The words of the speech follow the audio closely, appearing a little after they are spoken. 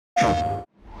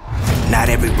Not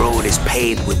every road is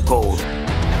paved with gold,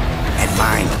 and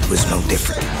mine was no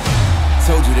different.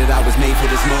 Told you that I was made for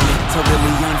this moment.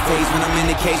 Totally unfazed when I'm in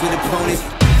the cage with opponents.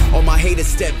 All my haters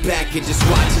step back and just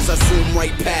watch as I zoom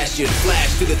right past you and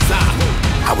flash to the top.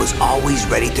 I was always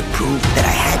ready to prove that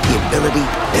I had the ability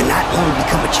to not only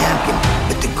become a champion,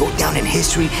 but to go down in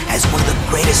history as one of the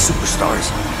greatest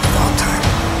superstars of all time.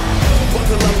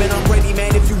 Buckle up and I'm ready,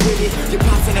 man, if you with it. You're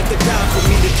pouncing at the time for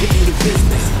me to give you the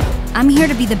business. I'm here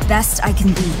to be the best I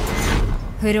can be.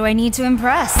 Who do I need to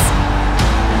impress?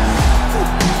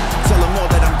 Tell them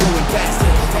all that I'm going faster.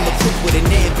 I'm a crook with an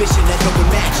ambition that no one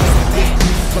matches.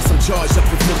 Plus I'm charged up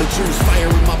with full of juice.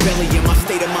 Fire in my belly and my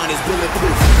state of mind is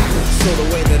bulletproof. So the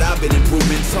way that I've been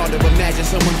improving, it's hard to imagine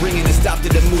someone bringing a stop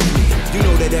to the movement. You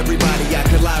know that everybody I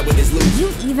collide with is losing.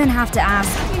 You even have to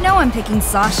ask. You know I'm picking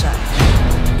Sasha.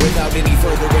 Without any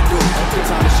further ado,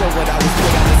 time to show what I was put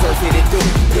on this earth here to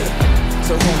do.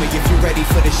 So homie, if you're ready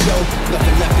for the show,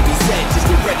 nothing left to be said, just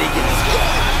get ready and let's go.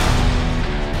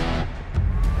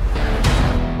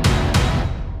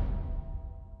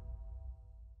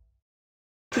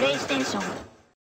 PlayStation